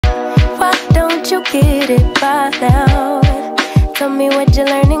you get it by now. Tell me what you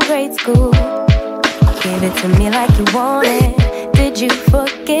learned in grade school. Give it to me like you want it. Did you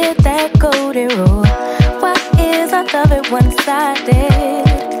forget that golden rule? Why is our love it one-sided?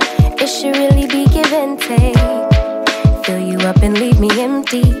 It should really be give and take. Fill you up and leave me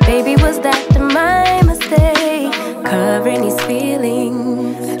empty. Baby, was that my mistake? Covering these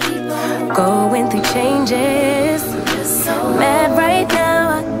feelings, going through changes. Mad right now,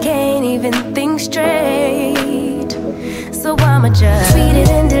 I can't even think straight. So I'ma just tweet it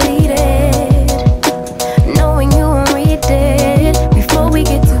and delete it, knowing you won't read it before we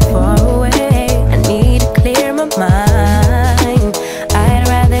get too far away. I need to clear my mind. I'd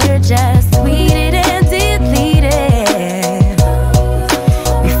rather just tweet it and delete it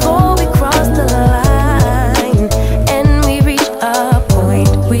before we cross the line and we reach a point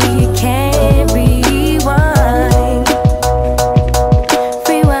we can't rewind.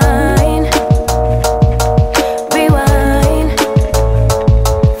 Rewind, rewind,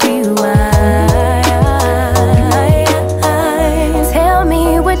 rewind. Tell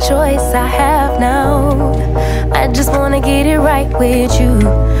me what choice I have now. I just wanna get it right with you.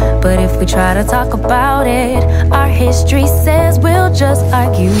 But if we try to talk about it, our history says we'll just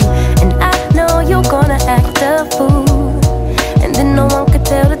argue. And I know you're gonna act a fool, and then no one could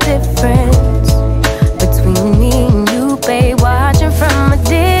tell the difference between me and you, babe. Watching from a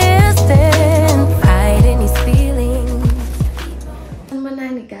distance, hiding these feelings. Hello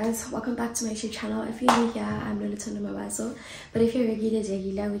guys, welcome back to my YouTube channel. If you're new here, I'm Lolita Mabazo. But if you're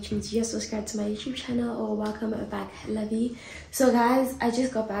regular, which means you subscribe to my YouTube channel, or welcome back, lovey. So guys, I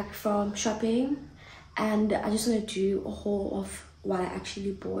just got back from shopping and I just want to do a haul of what I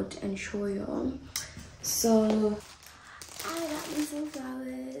actually bought and show you. So I got me some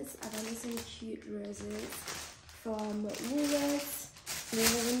flowers, I got me some cute roses from Woolworths.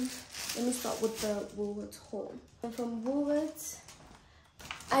 Let me start with the Woolworths haul. From Woolworths,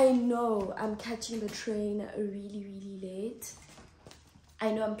 I know I'm catching the train really late.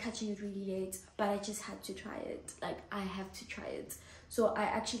 I know I'm catching it really late, but I just had to try it. Like, I have to try it. So I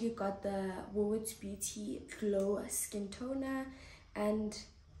actually got the Woolworths Beauty Glow Skin Toner, and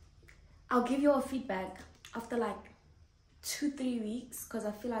I'll give you all feedback after like 2-3 weeks, because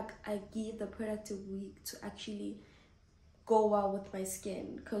I feel like I give the product a week to actually go well with my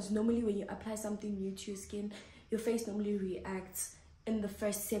skin. Because normally when you apply something new to your skin, your face normally reacts in the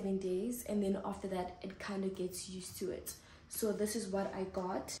first 7 days, and then after that it kind of gets used to it. So this is what I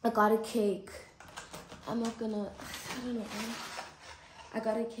got. I got a cake. I don't know. I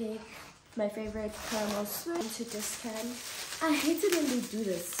got a cake, my favorite caramel sweet to discount. I hate it when they do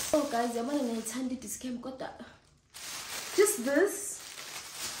this. Oh guys, I'm gonna attend this discount. Got that. Just this.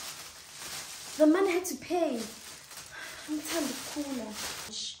 The man had to pay. I'm trying to cooler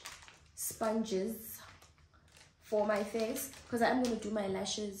sponges for my face, because I'm gonna do my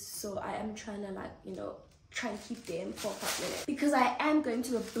lashes, so I am trying to, like, you know, try and keep them for a couple minutes, because I am going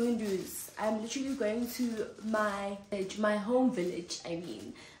to the Bundus. I'm literally going to my village, my home village. I'm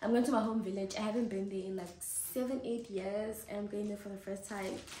going to my home village. I haven't been there in like 7-8 years, and I'm going there for the first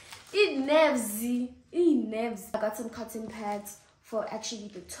time. It nerves. I got some cotton pads for actually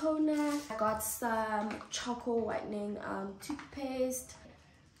the toner. I got some charcoal whitening toothpaste.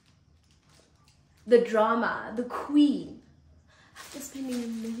 The drama, the queen. After spending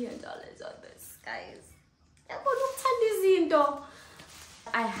 $1 million on this, guys,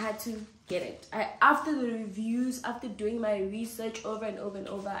 I had to get it. After the reviews, after doing my research over and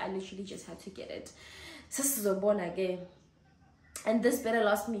over, I literally just had to get it. This is a born again, and this better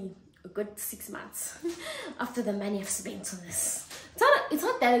last me a good 6 months after the money I've spent on this. It's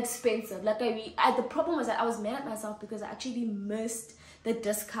not that expensive. Like, the problem was that I was mad at myself because I actually missed the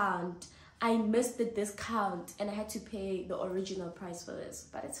discount. I missed the discount and I had to pay the original price for this,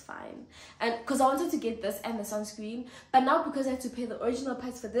 but it's fine. And because I wanted to get this and the sunscreen, but now because I had to pay the original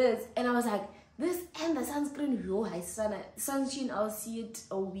price for this, and I was like, this and the sunscreen, sunscreen, I'll see it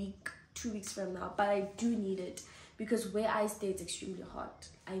a week, 2 weeks from now, but I do need it because where I stay it's extremely hot.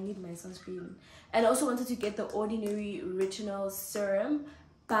 I need my sunscreen. And I also wanted to get the Ordinary Retinol Serum,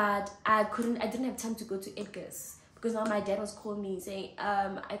 but I didn't have time to go to Edgar's. Because now my dad was calling me saying,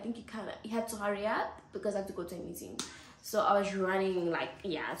 I think he had to hurry up because I have to go to a meeting. So I was running, like,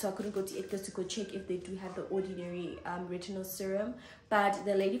 yeah, so I couldn't go to Edgar's to go check if they do have the Ordinary Retinol Serum. But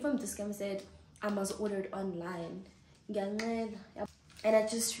the lady from Discount said I must order it online. And I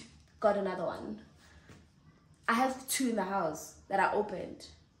just got another one. I have 2 in the house that I opened,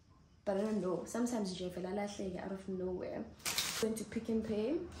 but I don't know. Sometimes you feel like out of nowhere. Going to Pick and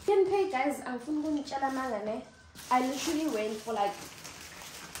Pay. Pick and Pay, guys, I literally went for like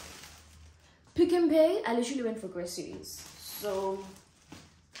Pick and Pay. I literally went for groceries. So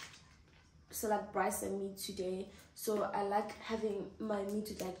like Bryce and me today. So I like having my meat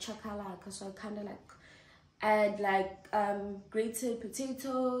with like chakalaka. So I kind of like add like grated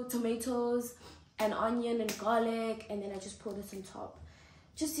potato, tomatoes, and onion and garlic, and then I just pour this on top.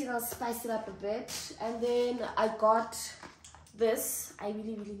 Just, you know, spice it up a bit. And then I got this. I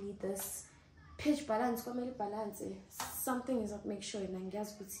really need this. Pitch balance, something is not make sure.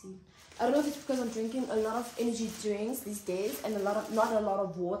 I don't know if it's because I'm drinking a lot of energy drinks these days and not a lot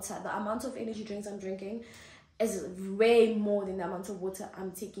of water. The amount of energy drinks I'm drinking is way more than the amount of water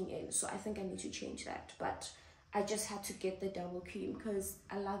I'm taking in. So I think I need to change that. But I just had to get the double cream because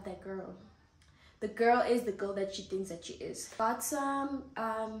I love that girl. The girl is the girl that she thinks that she is. Got some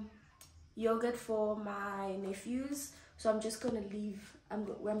yogurt for my nephews. So I'm just gonna leave.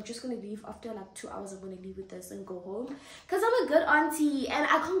 I'm just gonna leave after like 2 hours. I'm gonna leave with this and go home because I'm a good auntie and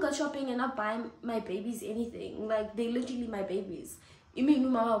I can't go shopping and not buy my babies anything. Like, they literally my babies. You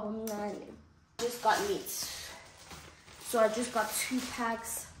mean just got meat. So I just got 2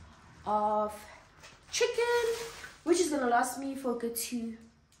 packs of chicken, which is gonna last me for a good 2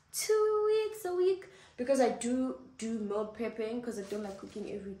 weeks a week, because I do meal prepping because I don't like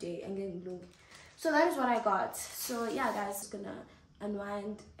cooking every day and getting low. So that is what I got. So yeah, guys, just gonna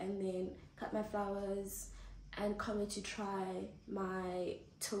unwind and then cut my flowers and come to try my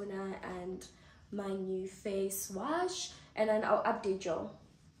toner and my new face wash, and then I'll update y'all.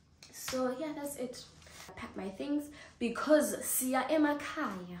 So yeah, that's it. I packed my things because siya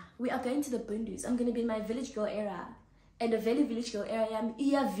Emakhaya. We are going to the Bundus. I'm gonna be in my village girl era, and the very village girl era I'm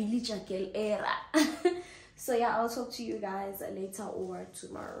village girl era. So yeah, I'll talk to you guys later or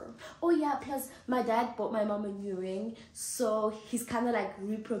tomorrow. Oh yeah, plus my dad bought my mom a new ring, so he's kind of like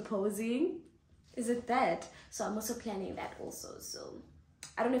reproposing. Is it that? So I'm also planning that also. So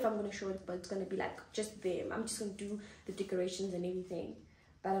I don't know if I'm gonna show it, but it's gonna be like just them. I'm just gonna do the decorations and everything,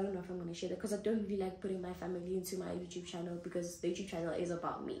 but I don't know if I'm gonna share that because I don't really like putting my family into my YouTube channel because the YouTube channel is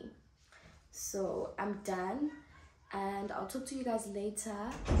about me. So I'm done. And I'll talk to you guys later,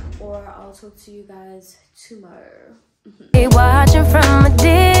 or I'll talk to you guys tomorrow. Be watching from a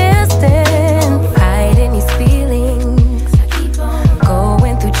distance, hiding these feelings,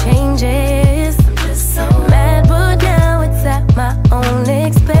 going through changes. I'm just so mad, but now it's at my own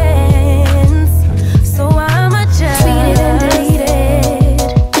expense. So I'ma just tweet it and delete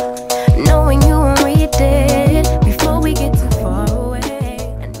it, knowing you won't read it before we get too far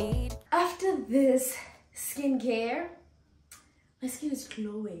away. I need after this skincare, my skin is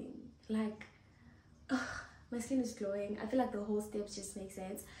glowing. Like, my skin is glowing. I feel like the whole steps just make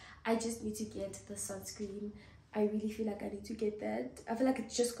sense. I just need to get the sunscreen. I really feel like I need to get that. I feel like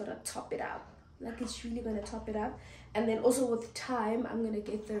it's just gonna top it up. Like, it's really gonna top it up. And then also with time, I'm gonna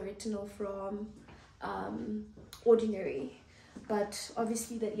get the retinol from Ordinary. But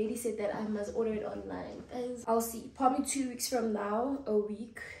obviously that lady said that I must order it online. I'll see. Probably 2 weeks from now, a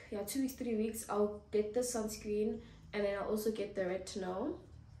week. Yeah, 2 weeks, 3 weeks, I'll get the sunscreen, and then I'll also get the retinol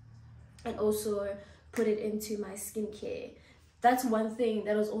and also put it into my skincare. That's one thing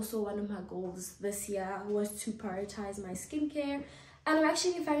that was also one of my goals this year, was to prioritize my skincare. And I'm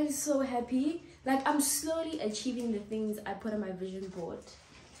actually finally so happy. Like, I'm slowly achieving the things I put on my vision board.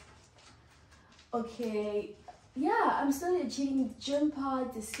 Okay, yeah, I'm slowly achieving the gym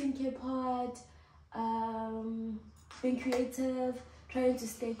part, the skincare part, being creative, trying to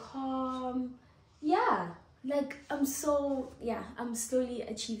stay calm. Yeah, like I'm slowly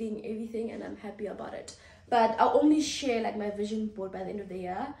achieving everything and I'm happy about it. But I'll only share like my vision board by the end of the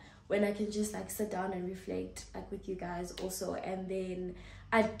year, when I can just like sit down and reflect like with you guys also. And then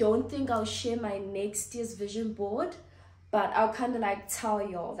I don't think I'll share my next year's vision board, but I'll kind of like tell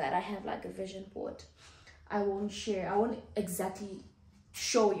y'all that I have like a vision board. I won't exactly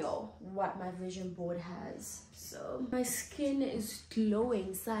show y'all what my vision board has. So my skin is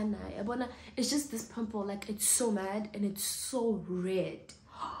glowing, sana. It's just this pimple, like it's so mad and it's so red.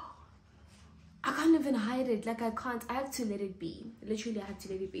 I can't even hide it. Like I have to let it be. Literally I have to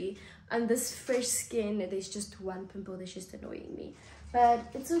let it be. And this fresh skin, there's just one pimple that's just annoying me, but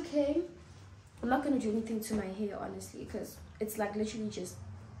it's okay. I'm not gonna do anything to my hair honestly, because it's like literally just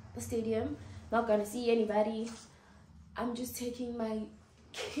a stadium. Not gonna see anybody. I'm just taking my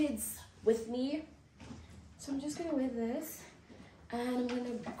kids with me, so I'm just gonna wear this, and I'm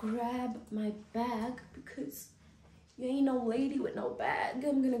gonna grab my bag because you ain't no lady with no bag.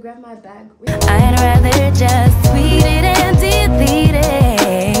 I'm gonna grab my bag. I'd rather just tweet it and delete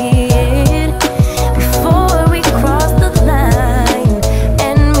it before we cross the line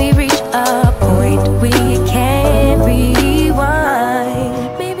and we reach a point we can't rewind.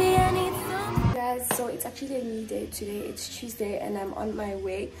 Maybe I need some. actually a new day today. It's Tuesday and I'm on my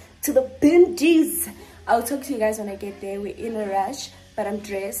way to the binges. I'll talk to you guys when I get there. We're in a rush, but I'm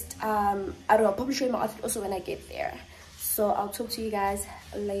dressed. I don't know, I'll probably show you my outfit also when I get there. So I'll talk to you guys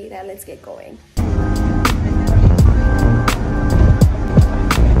later. Let's get going.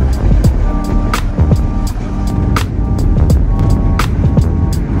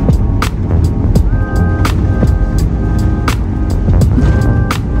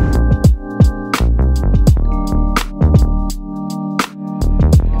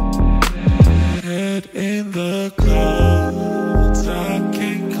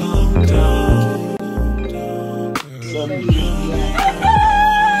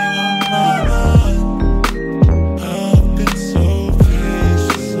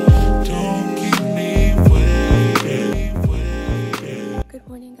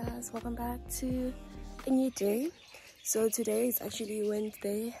 Welcome back to a new day. So today is actually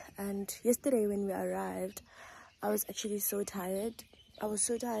Wednesday, and yesterday when we arrived I was actually so tired. I was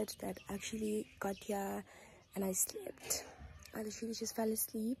so tired that I actually got here and I slept. I literally just fell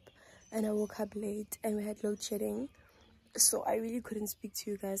asleep and I woke up late and we had load shedding, so I really couldn't speak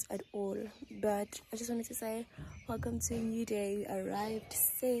to you guys at all. But I just wanted to say welcome to a new day. We arrived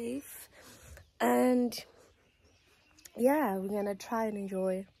safe and yeah, we're gonna try and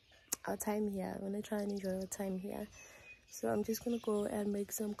enjoy our time here. I'm gonna try and enjoy our time here. So I'm just gonna go and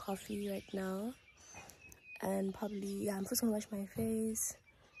make some coffee right now, and probably I'm first gonna wash my face,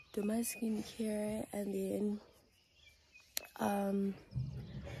 do my skincare, and then I'm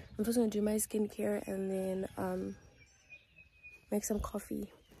first gonna do my skincare and then make some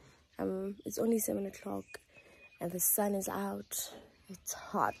coffee. It's only 7 o'clock and the sun is out. It's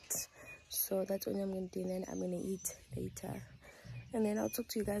hot, so that's what I'm gonna do. And then I'm gonna eat later. And then I'll talk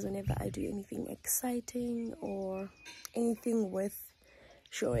to you guys whenever I do anything exciting or anything worth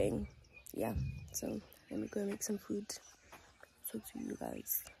showing. Yeah, so let me go make some food. Talk to you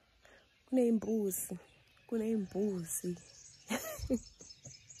guys.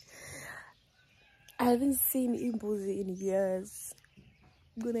 I haven't seen imbuzi in years.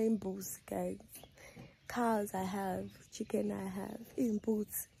 Guys. Cows I have, chicken I have,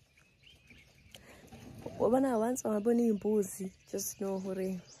 imbuzi. When I once on a bunny imbuzi, just know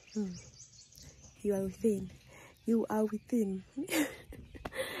hurry. You are within. You are within.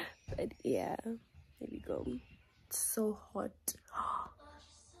 But yeah, there we go. It's so hot.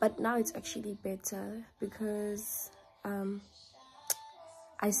 But now it's actually better because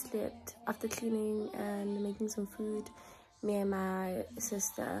I slept after cleaning and making some food. Me and my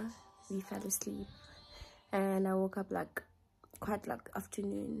sister, we fell asleep, and I woke up like quite like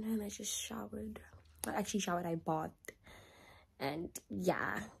afternoon, and I just showered. I actually showered, I bathed, and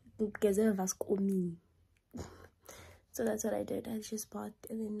yeah, so that's what I did. I just bathed,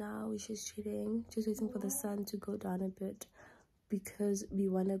 and then now we're just chilling, just waiting for the sun to go down a bit because we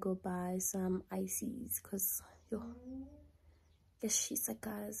want to go buy some ices because yes, she's like,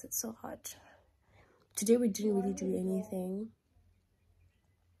 guys, it's so hot. Today we didn't really do anything.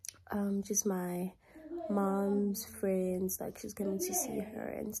 Just my mom's friends, like she's coming to see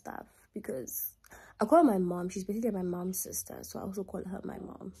her and stuff, because I call her my mom. She's basically my mom's sister, so I also call her my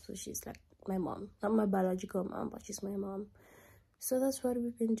mom. So she's like my mom, not my biological mom, but she's my mom. So that's what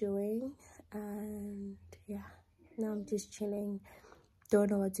we've been doing, and yeah, now I'm just chilling.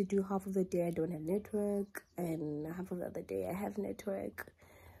 Don't know what to do. Half of the day I don't have network, and half of the other day I have network.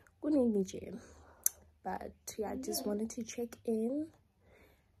 But yeah, I just wanted to check in,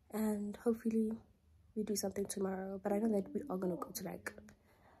 and hopefully we do something tomorrow. But I know that we are gonna go to like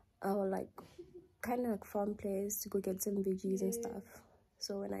our like kind of like farm place to go get some veggies and stuff.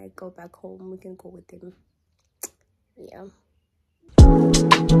 So when I go back home, we can go with them. Yeah.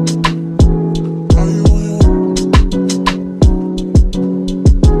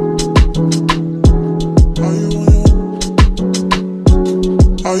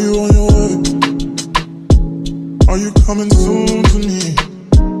 Are you on your way? Are you coming soon to me?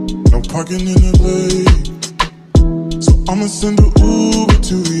 No parking in the bay, so I'ma send an Uber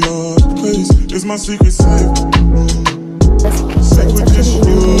to your place. Is my secret safe? So it's actually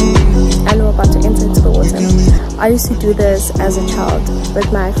evening and we're about to enter into the water. I used to do this as a child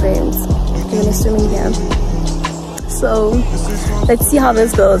with my friends, even a swimming here. So let's see how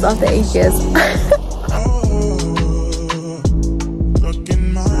this goes after 8 years.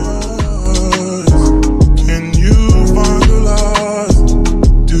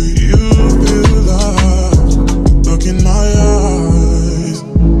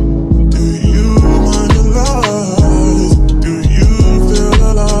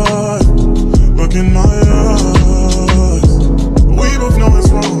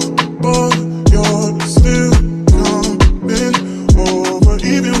 Still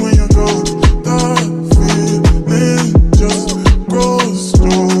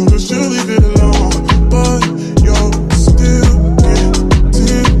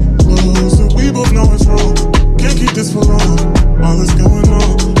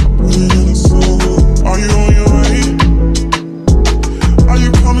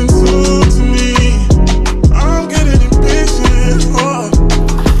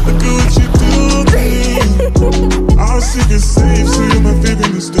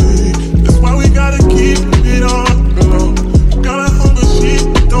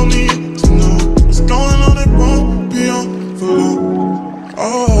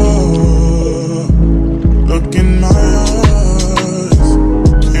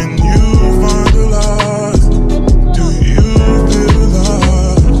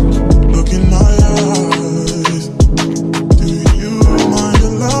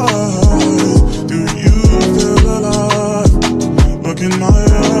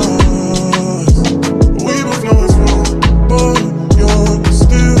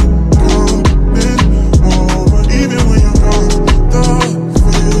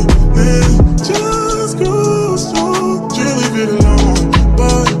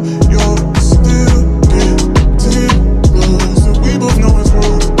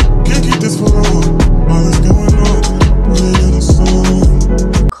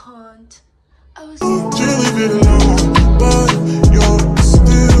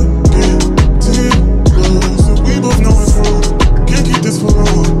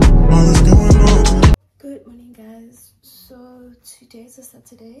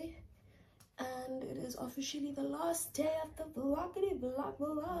today, and it is officially the last day of the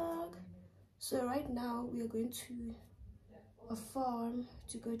vlog. So right now we are going to a farm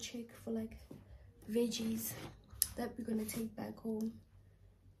to go check for like veggies that we're gonna take back home.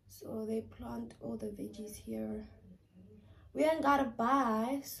 So they plant all the veggies here. We ain't gotta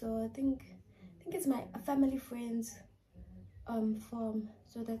buy, so I think it's my family friend's farm,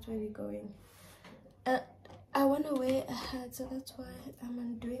 so that's where we're going. I want to wear a hat, so that's why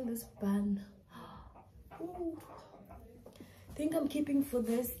I'm doing this bun. Ooh. I think I'm keeping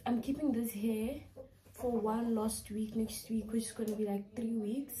this hair for one last week next week, which is going to be like 3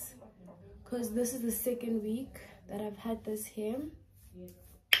 weeks, because this is the second week that I've had this hair.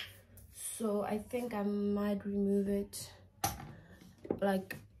 So I think I might remove it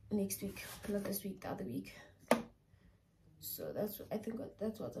like next week, not this week, the other week. So that's what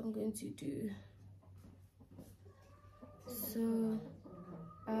I'm going to do. So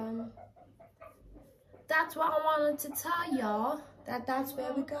that's what I wanted to tell y'all, that's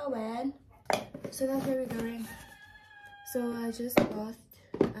where we're going. So that's where we're going. So I just bathed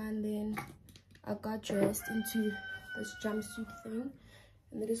and then I got dressed into this jumpsuit thing,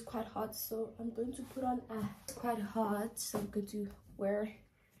 and it is quite hot, so I'm going to put on it's quite hot, so I'm going to wear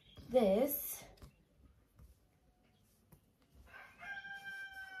this.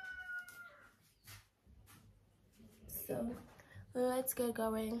 So let's get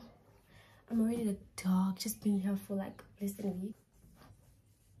going. I'm already the dog, just been here for like less than a week.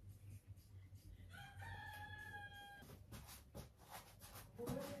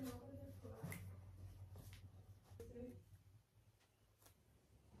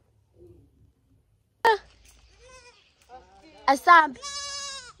 Asam,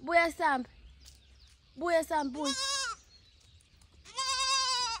 boy, Asam, boy, Asam, boy.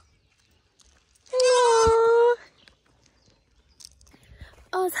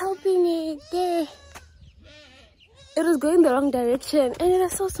 I was helping it there. It was going the wrong direction and it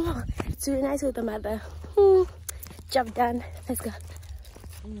was so small. It's really nice with the mother. Job done. Let's go.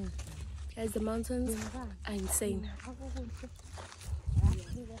 Guys, the mountains are insane.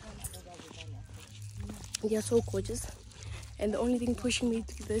 They are so gorgeous. And the only thing pushing me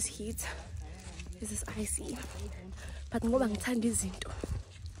through this heat is this icy. But we're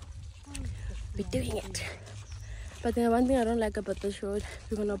doing it. But then one thing I don't like about this road,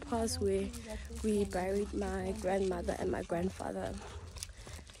 we're gonna pass where we buried my grandmother and my grandfather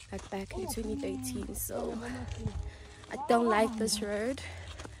like back in 2013. So I don't like this road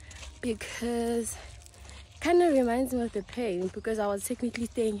because it kind of reminds me of the pain, because I was technically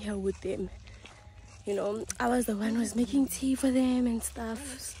staying here with them. You know, I was the one who was making tea for them and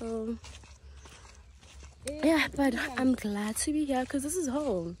stuff. So yeah, but I'm glad to be here because this is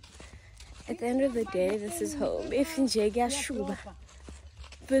home. At the end of the day, this is home. If this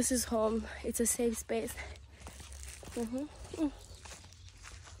is home, it's a safe space.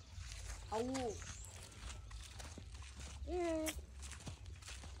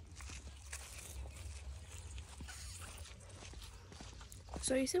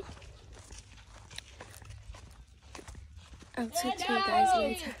 So you see, I'll talk to you guys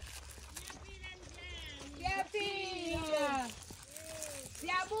later.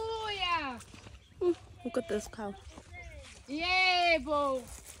 Look at this cow.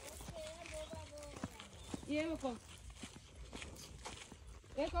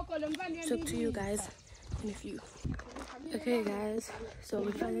 Talk to you guys in a few. Okay guys, so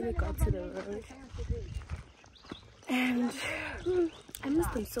we finally got to the road and I miss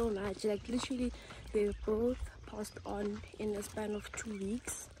them so much. Like literally they both passed on in a span of 2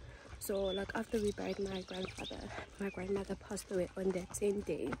 weeks. So like after we buried my grandfather, my grandmother passed away on that same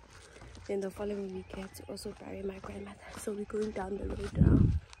day. Then the following week I had to also bury my grandmother. So we're going down the road now.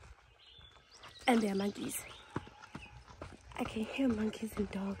 And there are monkeys. I can hear monkeys and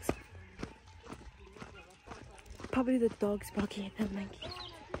dogs. Probably the dogs barking at the monkeys.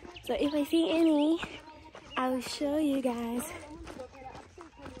 So if I see any, I'll show you guys.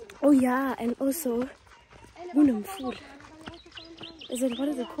 Oh yeah, and also Bunamful. Is it, what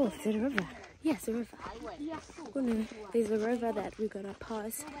is it called? Is it a river? Yes, a river. There's a river that we're gonna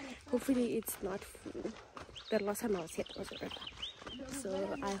pass. Hopefully it's not full. The last time I was here it was a river. So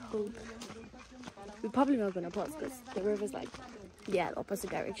I hope we're probably not gonna pass because the river's like, yeah, the opposite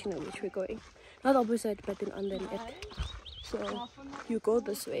direction in which we're going. Not opposite, but then on the left. So you go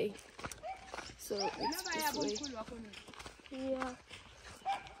this way. So it's this way. Yeah.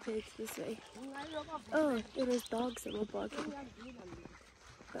 So it's this way. Oh, it was dogs that were barking.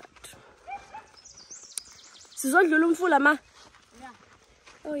 But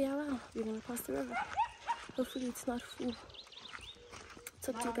oh yeah, wow, we're gonna pass the river. Hopefully it's not full.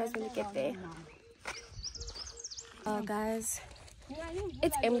 talk to you guys when we get there. Guys,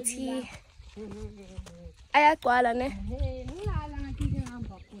 it's empty. Ayagcwala ne?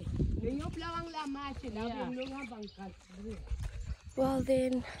 Well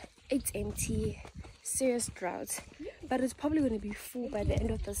then, it's empty. Serious drought. But it's probably going to be full by the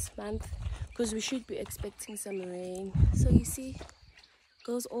end of this month because we should be expecting some rain. So you see, it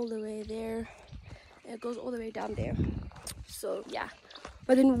goes all the way there. It goes all the way down there. So yeah.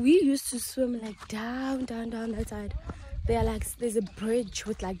 But then we used to swim like down that side. There's a bridge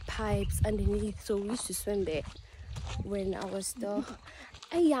with like pipes underneath. So we used to swim there when I was still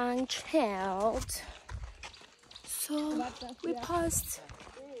a young child. So we passed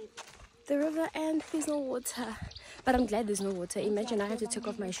the river and there's no water. But I'm glad there's no water. Imagine I have to take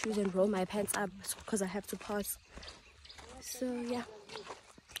off my shoes and roll my pants up because I have to pass. So yeah.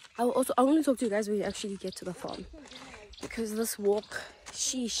 I want to talk to you guys when you actually get to the farm. Because this walk,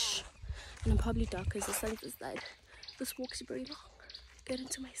 sheesh. And I'm probably dark because the sun's inside. This walk's very long. Get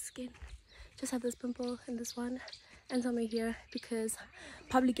into my skin. Just have this pimple and this one. And somewhere here because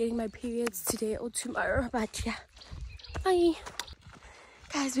probably getting my periods today or tomorrow. But yeah. Bye.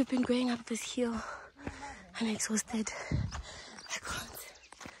 Guys, we've been going up this hill. I'm exhausted. I can't.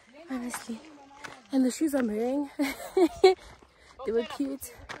 Honestly. And the shoes I'm wearing, they were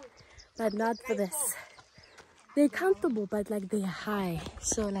cute. But not for this. They're comfortable, but like they're high.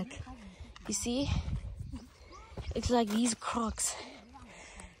 So like, you see? It's like these Crocs.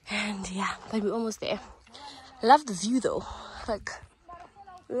 And yeah, but we're almost there. Love the view though. Like,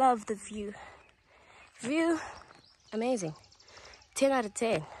 love the view. View, amazing. 10 out of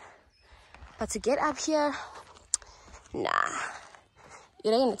 10. But to get up here, nah.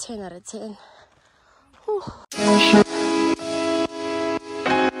 It ain't a 10 out of 10. Whew.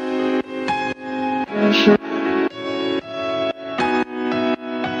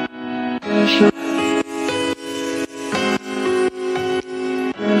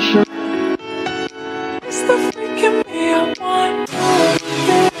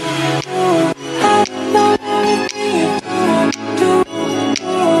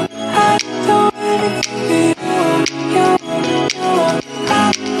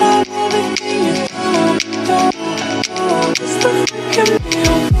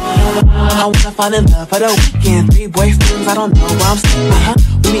 I wanna fall in love for the weekend. 3 boyfriends, I don't know where I'm staying.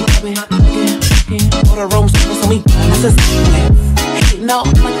 We be coming, all the rooms, so we that's a secret. Hey, no,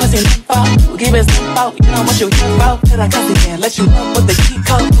 my cousin, we give it some fault. You know what you care about? Till I come again, let you up with the key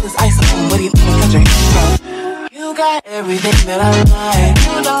code. Put this ice on, what do you think? Cut your hands out. You got everything that I like.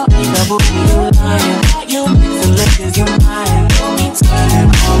 You don't need a booty, you lying. You mix the liquors, you mine. You need to turn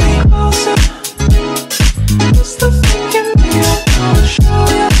on me. It's the freaking me, I wanna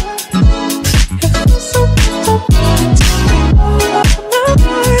show ya.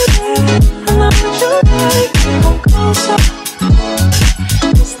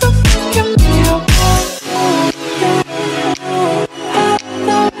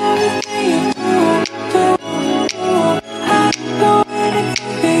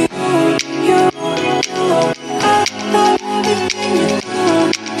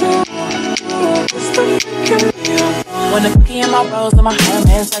 When the cookie in my rolls and my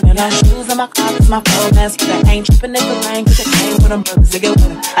Hermes, and my shoes and my clothes, my phone ass, but I ain't tripping if it rain, cause it came with them brothers to get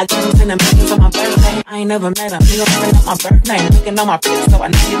with it. I didn't send them millions on my birthday. I ain't never met him. He gon' bring up my birthday. Looking on my face, so I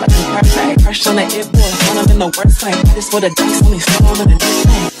know he like a perfect. Crush on the hip boy, on him in the worst way. This for the dice, only stolen in this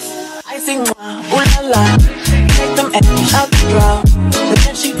thing. I sing, ooh la la, take them edges out the draw.